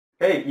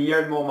Hey,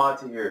 Guillermo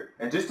Monte here.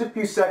 In just a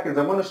few seconds,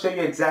 I'm going to show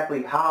you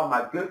exactly how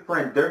my good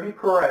friend Derby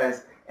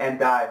Perez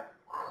and I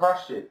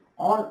crush it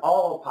on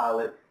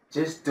autopilot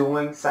just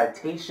doing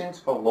citations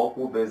for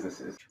local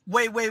businesses.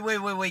 Wait,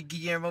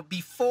 Guillermo.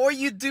 Before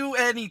you do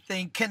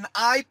anything, can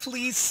I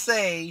please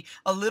say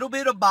a little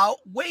bit about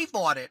Wave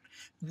Audit?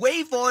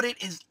 Wave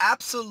Audit is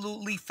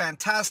absolutely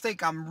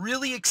fantastic. I'm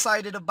really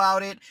excited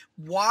about it.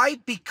 Why?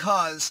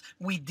 Because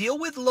we deal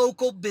with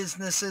local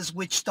businesses,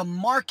 which the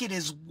market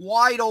is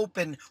wide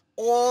open.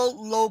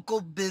 All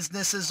local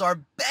businesses are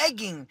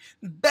begging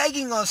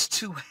us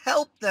to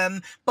help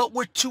them, but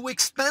we're too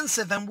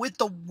expensive. And with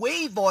the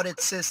Wave Audit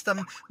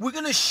system, we're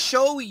going to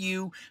show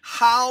you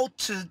how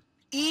to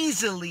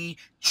easily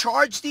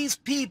charge these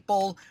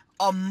people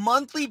a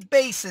monthly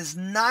basis,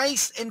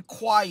 nice and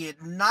quiet,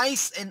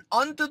 nice and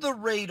under the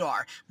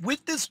radar.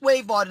 With this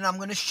Wave Audit, I'm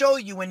going to show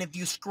you, and if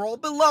you scroll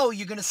below,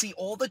 you're going to see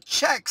all the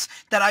checks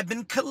that I've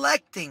been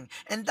collecting.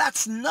 And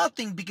that's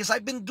nothing, because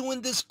I've been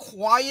doing this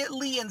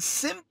quietly and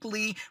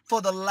simply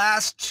for the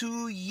last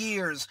 2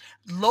 years.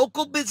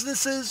 Local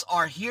businesses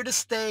are here to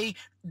stay.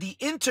 The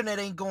internet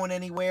ain't going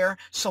anywhere.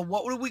 So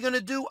what are we going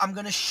to do? I'm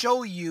going to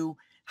show you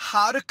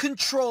how to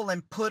control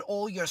and put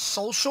all your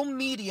social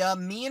media.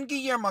 Me and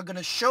Guillermo are going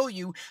to show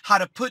you how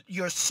to put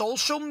your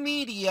social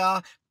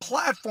media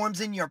platforms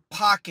in your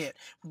pocket.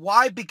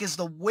 Why? Because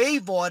the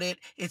Wave Audit,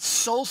 it's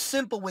so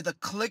simple. With a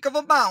click of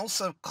a mouse,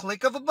 a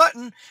click of a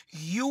button,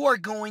 you are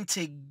going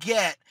to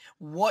get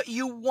what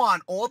you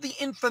want. All the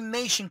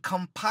information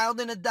compiled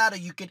in a data.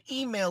 You could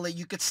email it,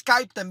 you could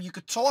Skype them, you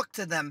could talk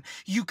to them,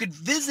 you could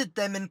visit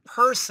them in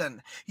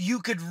person.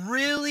 You could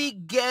really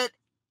get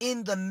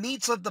in the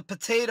meat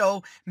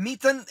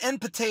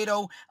and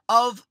potato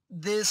of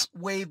this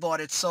Wave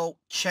Audit. So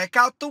check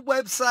out the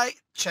website,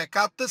 check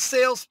out the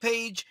sales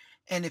page,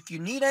 and if you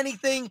need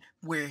anything,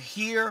 we're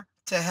here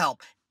to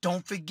help.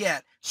 Don't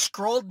forget,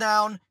 scroll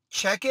down,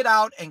 check it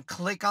out, and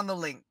click on the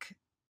link.